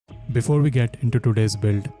Before we get into today's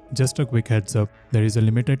build, just a quick heads up, there is a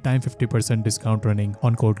limited time 50% discount running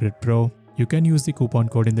on CodeGrid Pro. You can use the coupon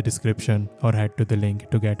code in the description or head to the link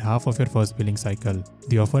to get half of your first billing cycle.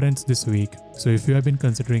 The offer ends this week, so if you have been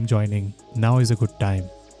considering joining, now is a good time.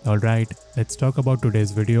 Alright, let's talk about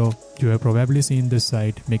today's video. You have probably seen this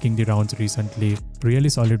site making the rounds recently. Really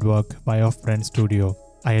solid work by Off-Brand Studio.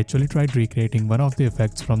 I actually tried recreating one of the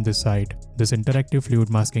effects from this site, this interactive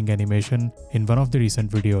fluid masking animation, in one of the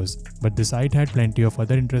recent videos, but the site had plenty of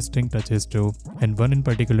other interesting touches too, and one in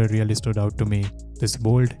particular really stood out to me, this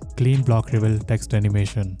bold, clean block reveal text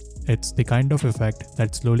animation. It's the kind of effect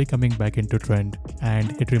that's slowly coming back into trend,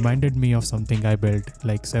 and it reminded me of something I built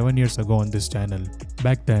like 7 years ago on this channel.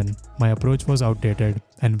 Back then, my approach was outdated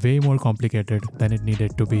and way more complicated than it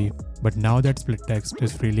needed to be, but now that SplitText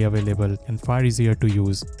is freely available and far easier to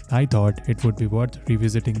use, I thought it would be worth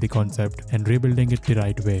revisiting the concept and rebuilding it the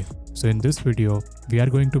right way. So in this video, we are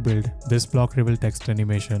going to build this block reveal text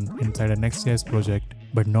animation inside a Next.js project,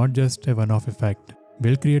 but not just a one-off effect.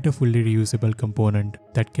 We'll create a fully reusable component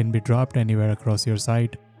that can be dropped anywhere across your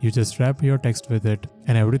site. You just wrap your text with it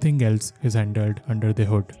and everything else is handled under the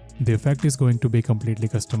hood. The effect is going to be completely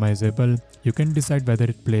customizable. You can decide whether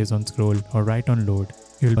it plays on scroll or right on load.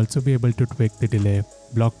 You'll also be able to tweak the delay,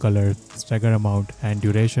 block color, stagger amount, and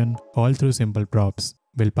duration, all through simple props.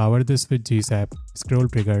 We'll power this with GSAP,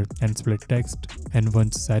 ScrollTrigger, and SplitText, and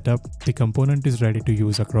once set up, the component is ready to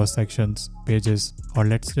use across sections, pages, or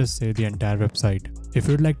let's just say the entire website. If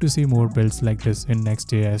you'd like to see more builds like this in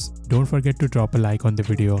Next.js, don't forget to drop a like on the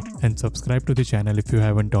video and subscribe to the channel if you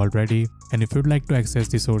haven't already. And if you'd like to access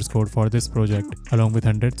the source code for this project, along with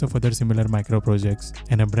hundreds of other similar micro projects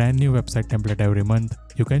and a brand new website template every month,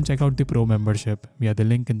 you can check out the Pro membership via the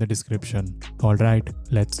link in the description. Alright,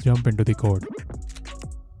 let's jump into the code.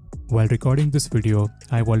 While recording this video,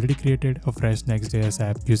 I've already created a fresh Next.js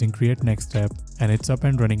app using Create Next app, and it's up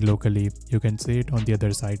and running locally. You can see it on the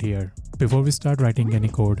other side here. Before we start writing any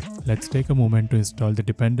code, let's take a moment to install the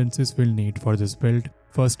dependencies we'll need for this build.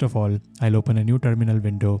 First of all, I'll open a new terminal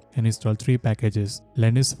window and install 3 packages: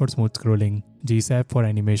 Norris for smooth scrolling, GSAP for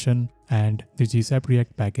animation, and the GSAP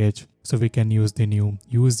React package, so we can use the new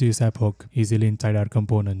Use GSAP hook easily inside our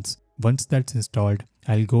components. Once that's installed,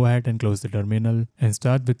 I'll go ahead and close the terminal and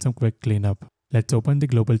start with some quick cleanup. Let's open the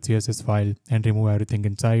global CSS file and remove everything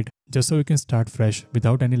inside, just so we can start fresh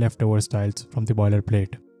without any leftover styles from the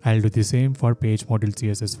boilerplate. I'll do the same for page model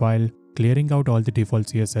CSS file, clearing out all the default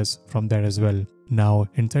CSS from there as well. Now,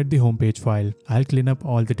 inside the homepage file, I'll clean up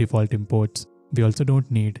all the default imports. We also don't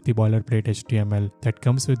need the boilerplate HTML that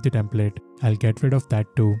comes with the template. I'll get rid of that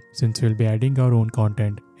too, since we'll be adding our own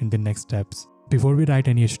content in the next steps. Before we write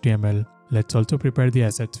any HTML, let's also prepare the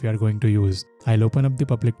assets we are going to use. I'll open up the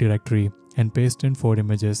public directory and paste in 4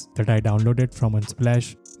 images that I downloaded from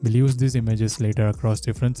Unsplash. We'll use these images later across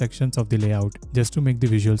different sections of the layout just to make the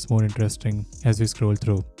visuals more interesting as we scroll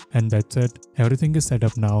through. And that's it. Everything is set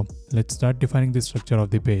up now. Let's start defining the structure of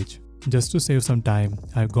the page. Just to save some time,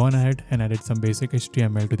 I've gone ahead and added some basic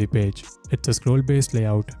HTML to the page. It's a scroll-based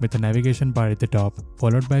layout with a navigation bar at the top,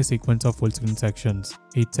 followed by a sequence of full-screen sections.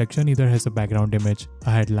 Each section either has a background image, a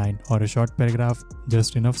headline, or a short paragraph,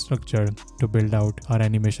 just enough structure to build out our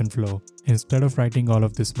animation flow. Instead of writing all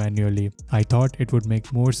of this manually, I thought it would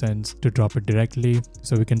make more sense to drop it directly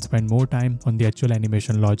so we can spend more time on the actual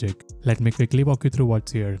animation logic. Let me quickly walk you through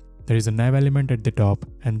what's here. There is a nav element at the top,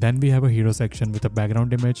 and then we have a hero section with a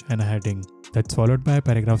background image and a heading. That's followed by a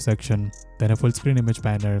paragraph section, then a full screen image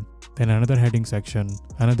banner, then another heading section,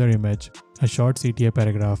 another image, a short CTA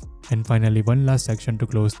paragraph, and finally one last section to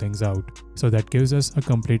close things out. So that gives us a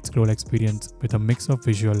complete scroll experience with a mix of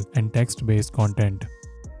visual and text-based content.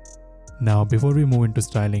 Now, before we move into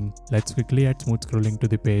styling, let's quickly add smooth scrolling to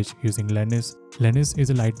the page using Norris. Norris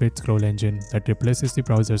is a lightweight scroll engine that replaces the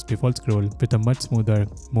browser's default scroll with a much smoother,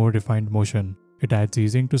 more refined motion. It adds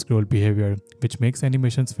easing to scroll behavior, which makes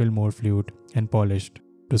animations feel more fluid and polished.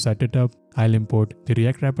 To set it up, I'll import the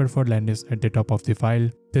React wrapper for Norris at the top of the file.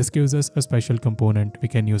 This gives us a special component we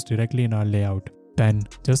can use directly in our layout. Then,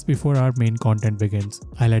 just before our main content begins,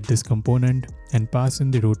 I'll add this component and pass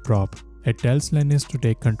in the root prop. It tells Norris to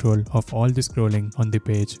take control of all the scrolling on the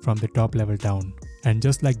page from the top level down. And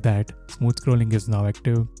just like that, smooth scrolling is now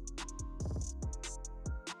active.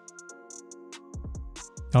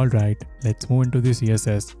 Alright, let's move into the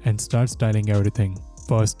CSS and start styling everything.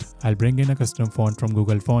 First, I'll bring in a custom font from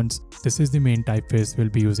Google Fonts. This is the main typeface we'll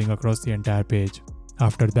be using across the entire page.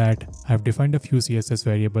 After that, I've defined a few CSS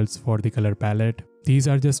variables for the color palette. These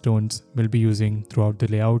are just tones we'll be using throughout the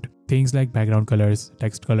layout, things like background colors,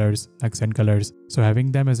 text colors, accent colors, so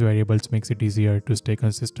having them as variables makes it easier to stay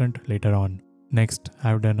consistent later on. Next,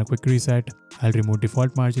 I've done a quick reset. I'll remove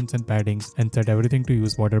default margins and paddings and set everything to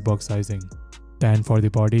use border box sizing. Then for the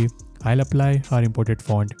body, I'll apply our imported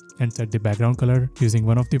font and set the background color using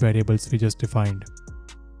one of the variables we just defined.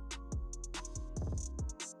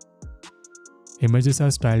 Images are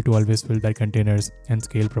styled to always fill their containers and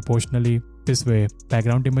scale proportionally. This way,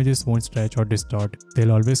 background images won't stretch or distort.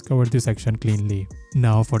 They'll always cover the section cleanly.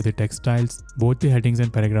 Now for the text styles, both the headings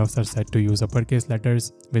and paragraphs are set to use uppercase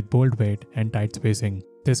letters with bold weight and tight spacing.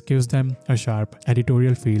 This gives them a sharp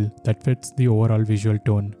editorial feel that fits the overall visual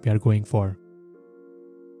tone we are going for.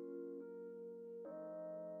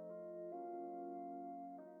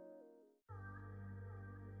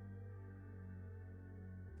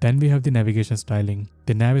 Then we have the navigation styling.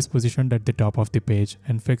 The nav is positioned at the top of the page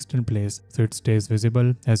and fixed in place so it stays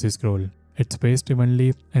visible as we scroll. It's spaced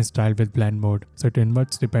evenly and styled with blend mode so it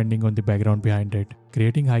inverts depending on the background behind it,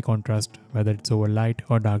 creating high contrast whether it's over light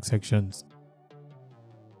or dark sections.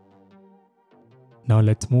 Now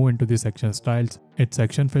let's move into the section styles. Its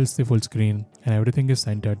section fills the full screen and everything is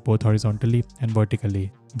centered both horizontally and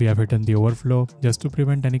vertically. We have hidden the overflow just to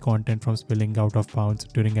prevent any content from spilling out of bounds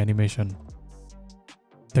during animation.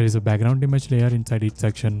 There is a background image layer inside each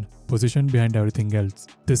section, positioned behind everything else.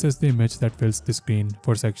 This is the image that fills the screen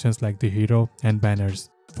for sections like the hero and banners.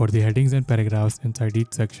 For the headings and paragraphs inside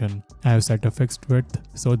each section, I have set a fixed width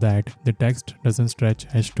so that the text doesn't stretch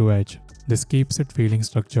edge to edge. This keeps it feeling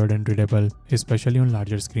structured and readable, especially on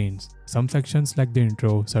larger screens. Some sections like the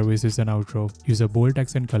intro, services and outro use a bold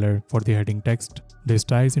accent color for the heading text. This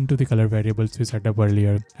ties into the color variables we set up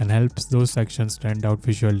earlier and helps those sections stand out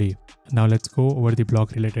visually. Now let's go over the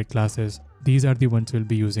block related classes. These are the ones we'll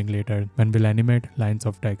be using later when we'll animate lines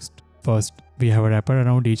of text. First, we have a wrapper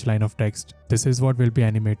around each line of text. This is what we'll be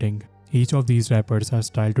animating. Each of these wrappers are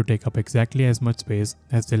styled to take up exactly as much space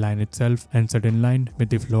as the line itself and set in line with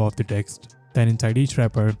the flow of the text. Then inside each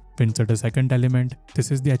wrapper, we insert a second element.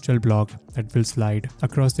 This is the actual block that will slide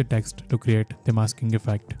across the text to create the masking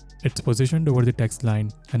effect. It's positioned over the text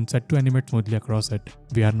line and set to animate smoothly across it.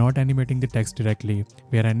 We are not animating the text directly,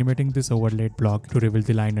 we are animating this overlaid block to reveal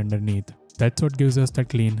the line underneath. That's what gives us the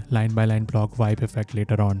clean line-by-line block vibe effect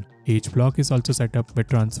later on. Each block is also set up with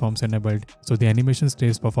transforms enabled, so the animation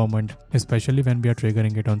stays performant, especially when we are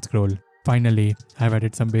triggering it on scroll. Finally, I've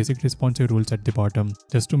added some basic responsive rules at the bottom,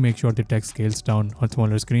 just to make sure the text scales down on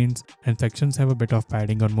smaller screens and sections have a bit of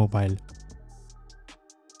padding on mobile.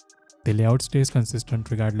 The layout stays consistent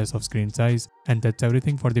regardless of screen size, and that's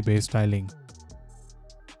everything for the base styling.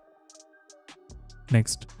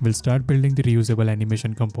 Next, we'll start building the reusable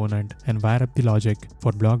animation component and wire up the logic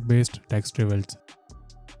for block-based text reveals.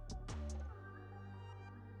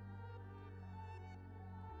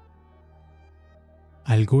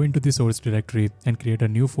 I'll go into the source directory and create a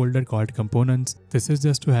new folder called components. This is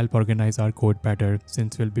just to help organize our code better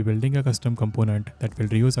since we'll be building a custom component that we'll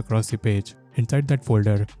reuse across the page. Inside that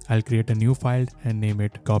folder, I'll create a new file and name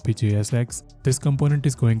it copy.jsx. This component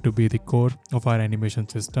is going to be the core of our animation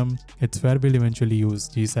system. It's where we'll eventually use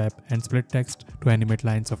GSAP and SplitText to animate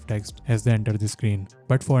lines of text as they enter the screen.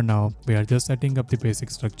 But for now, we are just setting up the basic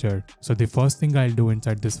structure. So the first thing I'll do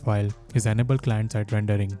inside this file is enable client-side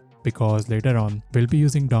rendering, because later on, we'll be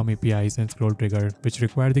using DOM APIs and ScrollTrigger, which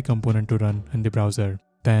require the component to run in the browser.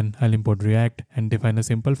 Then I'll import React and define a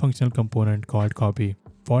simple functional component called copy.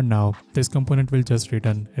 For now, this component will just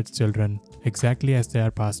return its children exactly as they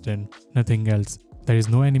are passed in, nothing else. There is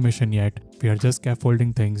no animation yet, we are just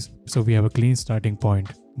scaffolding things, so we have a clean starting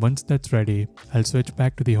point. Once that's ready, I'll switch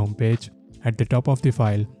back to the home page. At the top of the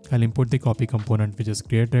file, I'll import the copy component we just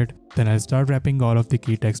created. Then I'll start wrapping all of the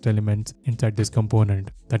key text elements inside this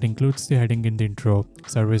component. That includes the heading in the intro,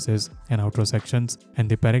 services, and outro sections, and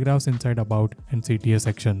the paragraphs inside about and CTA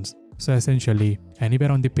sections. So essentially,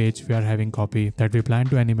 anywhere on the page we are having copy that we plan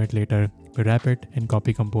to animate later, we wrap it in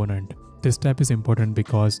copy component. This step is important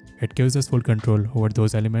because it gives us full control over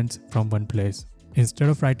those elements from one place. Instead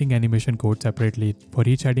of writing animation code separately for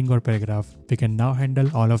each heading or paragraph, we can now handle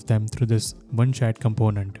all of them through this one shared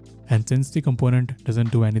component. And since the component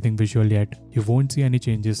doesn't do anything visual yet, you won't see any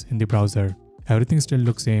changes in the browser. Everything still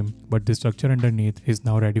looks same, but the structure underneath is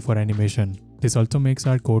now ready for animation. This also makes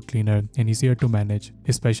our code cleaner and easier to manage,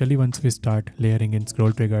 especially once we start layering in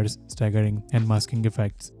scroll triggers, staggering, and masking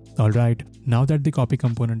effects. Alright, now that the copy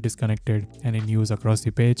component is connected and in use across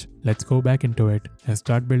the page, let's go back into it and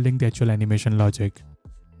start building the actual animation logic.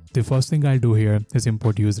 The first thing I'll do here is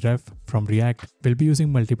import useRef from React. We'll be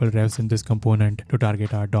using multiple refs in this component to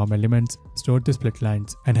target our DOM elements, store the split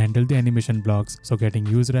lines, and handle the animation blocks, so getting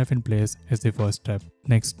useRef in place is the first step.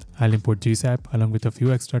 Next, I'll import GSAP along with a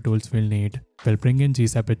few extra tools we'll need. We'll bring in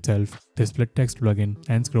GSAP itself, the SplitText plugin,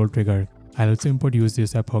 and ScrollTrigger. I'll also import use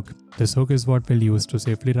GSAP hook. This hook is what we'll use to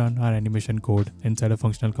safely run our animation code inside a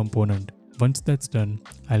functional component. Once that's done,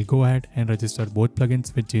 I'll go ahead and register both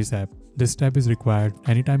plugins with GSAP. This step is required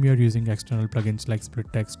anytime you're using external plugins like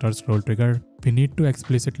SplitText or ScrollTrigger. We need to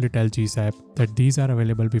explicitly tell GSAP that these are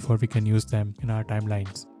available before we can use them in our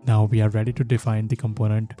timelines. Now we are ready to define the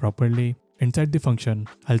component properly. Inside the function,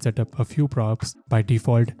 I'll set up a few props. By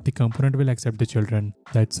default, the component will accept the children.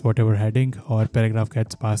 That's whatever heading or paragraph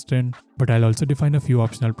gets passed in. But I'll also define a few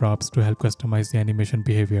optional props to help customize the animation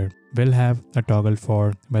behavior. We'll have a toggle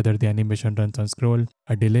for whether the animation runs on scroll,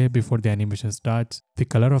 a delay before the animation starts, the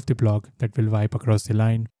color of the block that will wipe across the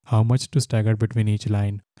line, how much to stagger between each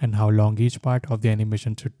line, and how long each part of the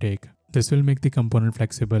animation should take. This will make the component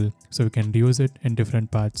flexible so we can reuse it in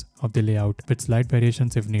different parts of the layout with slight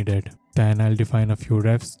variations if needed. Then I'll define a few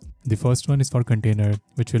refs. The first one is for container,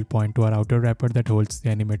 which will point to our outer wrapper that holds the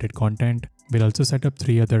animated content. We'll also set up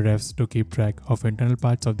 3 other refs to keep track of internal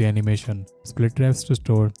parts of the animation. Split refs to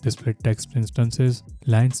store the split text instances,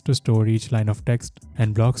 lines to store each line of text,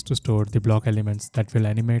 and blocks to store the block elements that will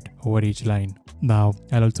animate over each line. Now,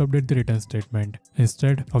 I'll also update the return statement.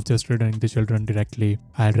 Instead of just returning the children directly,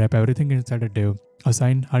 I'll wrap everything inside a div,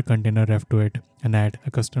 assign our container ref to it, and add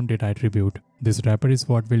a custom data attribute. This wrapper is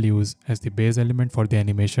what we'll use as the base element for the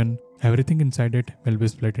animation. Everything inside it will be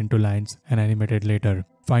split into lines and animated later.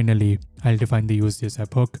 Finally, I'll define the use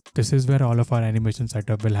GSAP hook. This is where all of our animation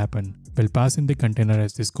setup will happen. We'll pass in the container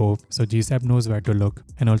as the scope so GSAP knows where to look,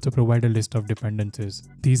 and also provide a list of dependencies.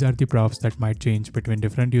 These are the props that might change between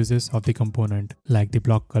different uses of the component, like the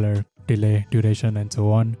block color, delay, duration, and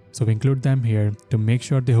so on. So we include them here to make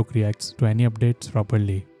sure the hook reacts to any updates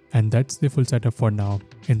properly. And that's the full setup for now.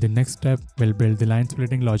 In the next step, we'll build the line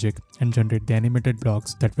splitting logic and generate the animated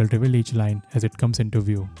blocks that will reveal each line as it comes into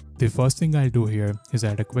view. The first thing I'll do here is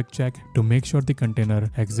add a quick check to make sure the container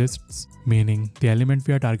exists, meaning the element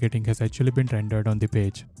we are targeting has actually been rendered on the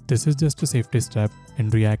page. This is just a safety step. In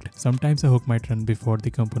React, sometimes a hook might run before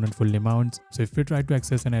the component fully mounts, so if we try to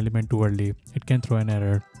access an element too early, it can throw an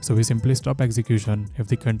error. So we simply stop execution if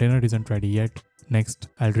the container isn't ready yet. Next,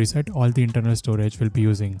 I'll reset all the internal storage we'll be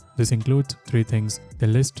using. This includes 3 things: the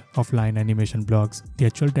list of line animation blocks, the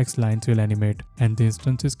actual text lines we'll animate, and the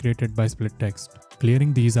instances created by SplitText.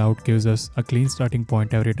 Clearing these out gives us a clean starting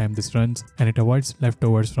point every time this runs, and it avoids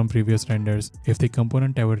leftovers from previous renders if the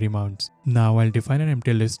component ever remounts. Now I'll define an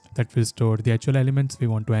empty list that will store the actual elements we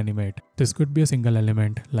want to animate. This could be a single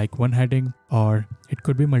element like one heading, or it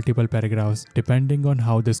could be multiple paragraphs depending on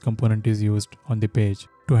how this component is used on the page.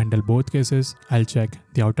 To handle both cases, I'll check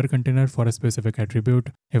the outer container for a specific attribute.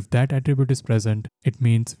 If that attribute is present, it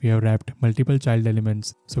means we have wrapped multiple child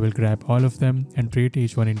elements, so we'll grab all of them and treat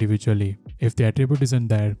each one individually. If the attribute isn't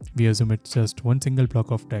there, we assume it's just one single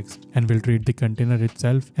block of text, and we'll treat the container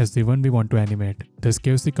itself as the one we want to animate. This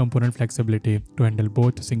gives the component flexibility to handle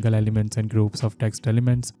both single elements and groups of text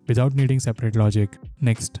elements without needing separate logic.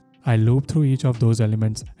 Next, I'll loop through each of those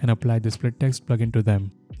elements and apply the SplitText plugin to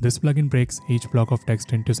them. This plugin breaks each block of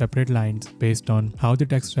text into separate lines based on how the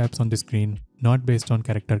text wraps on the screen, not based on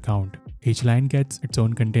character count. Each line gets its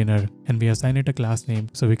own container, and we assign it a class name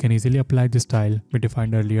so we can easily apply the style we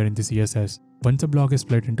defined earlier in the CSS. Once a block is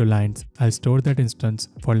split into lines, I'll store that instance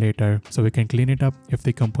for later so we can clean it up if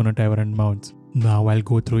the component ever unmounts. Now I'll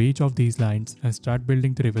go through each of these lines and start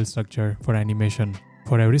building the reveal structure for animation.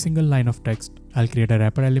 For every single line of text, I'll create a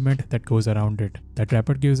wrapper element that goes around it. That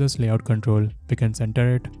wrapper gives us layout control. We can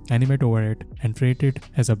center it, animate over it, and treat it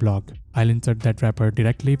as a block. I'll insert that wrapper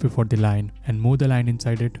directly before the line and move the line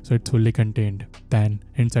inside it so it's fully contained. Then,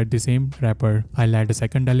 inside the same wrapper, I'll add a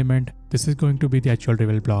second element. This is going to be the actual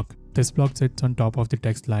reveal block. This block sits on top of the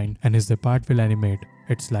text line and is the part we'll animate.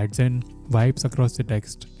 It slides in, wipes across the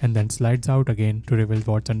text, and then slides out again to reveal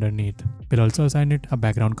what's underneath. We'll also assign it a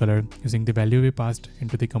background color using the value we passed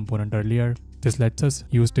into the component earlier. This lets us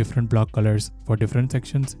use different block colors for different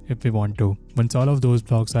sections if we want to. Once all of those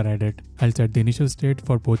blocks are added, I'll set the initial state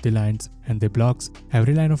for both the lines and the blocks.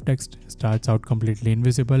 Every line of text starts out completely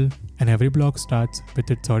invisible, and every block starts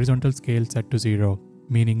with its horizontal scale set to 0,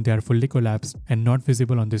 meaning they are fully collapsed and not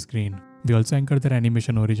visible on the screen. We also anchor their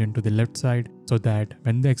animation origin to the left side so that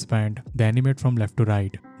when they expand, they animate from left to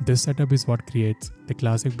right. This setup is what creates the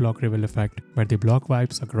classic block reveal effect, where the block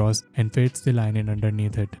wipes across and fades the line in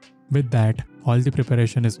underneath it. With that, all the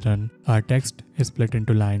preparation is done. Our text is split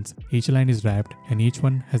into lines, each line is wrapped, and each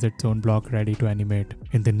one has its own block ready to animate.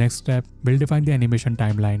 In the next step, we'll define the animation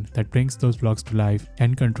timeline that brings those blocks to life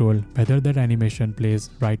and control whether that animation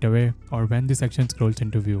plays right away or when the section scrolls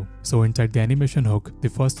into view. So inside the animation hook, the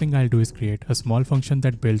first thing I'll do is create a small function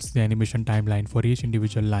that builds the animation timeline for each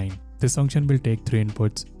individual line. This function will take three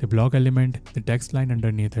inputs: the block element, the text line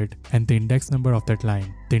underneath it, and the index number of that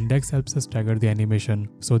line. The index helps us stagger the animation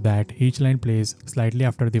so that each line plays slightly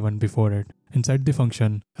after the one before it. Inside the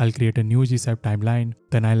function, I'll create a new GSAP timeline,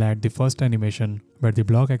 then I'll add the first animation where the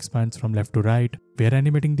block expands from left to right. We are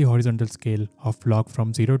animating the horizontal scale of block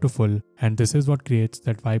from 0 to full, and this is what creates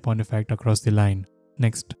that wipe on effect across the line.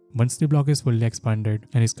 Next, once the block is fully expanded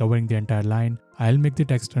and is covering the entire line, I'll make the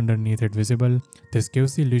text underneath it visible. This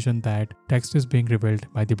gives the illusion that text is being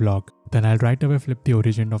revealed by the block. Then I'll right away flip the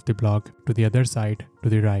origin of the block to the other side to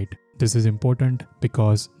the right. This is important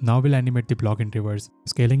because now we'll animate the block in reverse,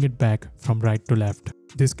 scaling it back from right to left.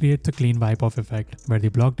 This creates a clean wipe off effect where the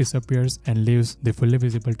block disappears and leaves the fully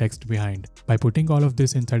visible text behind. By putting all of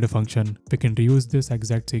this inside a function, we can reuse this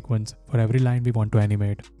exact sequence for every line we want to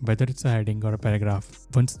animate, whether it's a heading or a paragraph.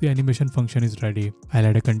 Once the animation function is ready, I'll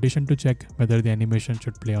add a condition to check whether the animation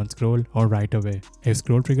should play on scroll or right away. If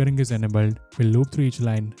scroll triggering is enabled, we'll loop through each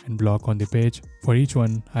line and block on the page. For each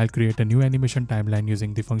one, I'll create a new animation timeline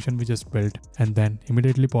using the function we just built and then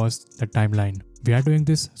immediately pause the timeline. We are doing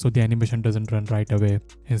this so the animation doesn't run right away.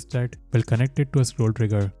 Instead, we'll connect it to a scroll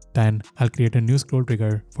trigger. Then I'll create a new scroll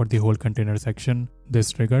trigger for the whole container section.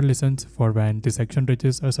 This trigger listens for when the section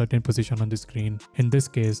reaches a certain position on the screen. In this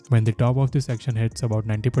case, when the top of the section hits about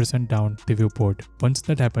 90% down the viewport. Once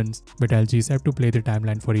that happens, we tell GSAP to play the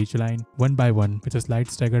timeline for each line, one by one, with a slight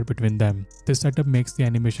stagger between them. This setup makes the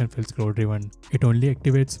animation feel scroll driven. It only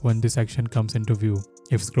activates when the section comes into view.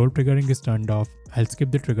 If scroll triggering is turned off, I'll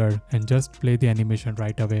skip the trigger and just play the animation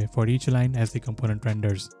right away for each line as the component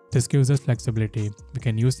renders. This gives us flexibility. We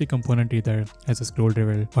can use the component either as a scroll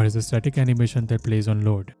reveal or as a static animation that plays on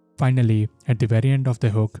load. Finally, at the very end of the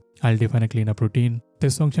hook, I'll define a cleanup routine.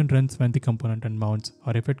 This function runs when the component unmounts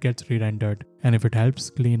or if it gets re-rendered, and if it helps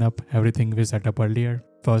clean up everything we set up earlier.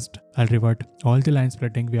 First, I'll revert all the line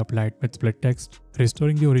splitting we applied with SplitText,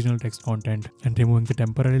 restoring the original text content and removing the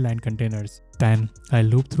temporary line containers. Then, I'll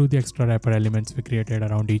loop through the extra wrapper elements we created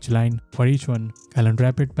around each line. For each one, I'll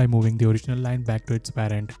unwrap it by moving the original line back to its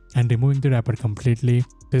parent and removing the wrapper completely.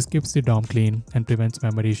 This keeps the DOM clean and prevents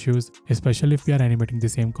memory issues, especially if we are animating the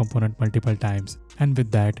same component multiple times. And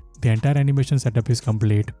with that, the entire animation setup is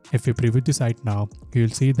complete. If we preview the site now, you'll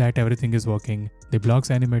see that everything is working. The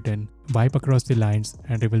blocks animate in, wipe across the lines,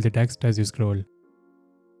 and reveal the text as you scroll.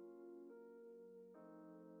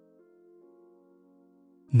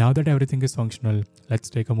 Now that everything is functional, let's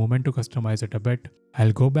take a moment to customize it a bit.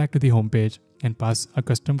 I'll go back to the home page and pass a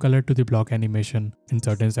custom color to the block animation in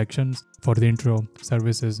certain sections. For the intro,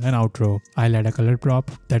 services, and outro, I'll add a color prop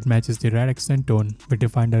that matches the red accent tone we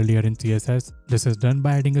defined earlier in CSS. This is done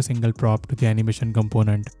by adding a single prop to the animation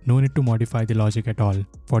component. No need to modify the logic at all.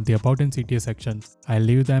 For the about and CTA sections, I'll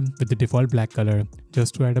leave them with the default black color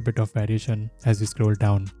just to add a bit of variation as we scroll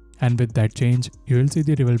down. And with that change, you will see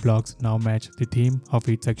the reveal blocks now match the theme of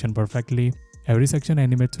each section perfectly. Every section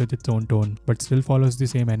animates with its own tone, but still follows the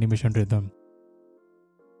same animation rhythm.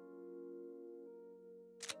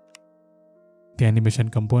 The animation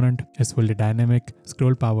component is fully dynamic,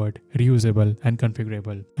 scroll-powered, reusable, and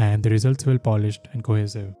configurable, and the results feel polished and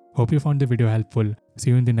cohesive. Hope you found the video helpful.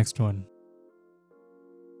 See you in the next one.